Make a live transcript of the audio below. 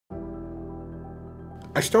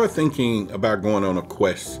I started thinking about going on a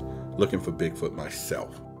quest looking for Bigfoot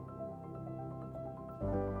myself.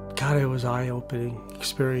 God, it was an eye-opening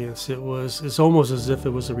experience. It's almost as if it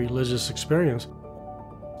was a religious experience.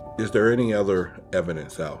 Is there any other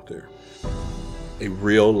evidence out there? A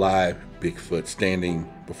real live Bigfoot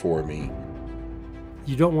standing before me.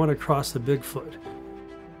 You don't want to cross the Bigfoot.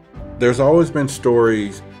 There's always been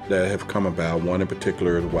stories that have come about, one in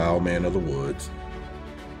particular, the wild man of the woods.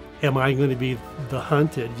 Am I going to be the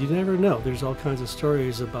hunted? You never know. There's all kinds of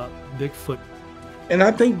stories about Bigfoot. And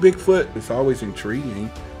I think Bigfoot is always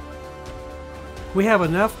intriguing. We have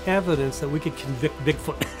enough evidence that we could convict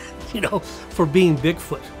Bigfoot, for being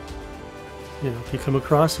Bigfoot. If you come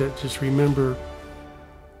across it, just remember,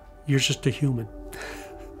 you're just a human.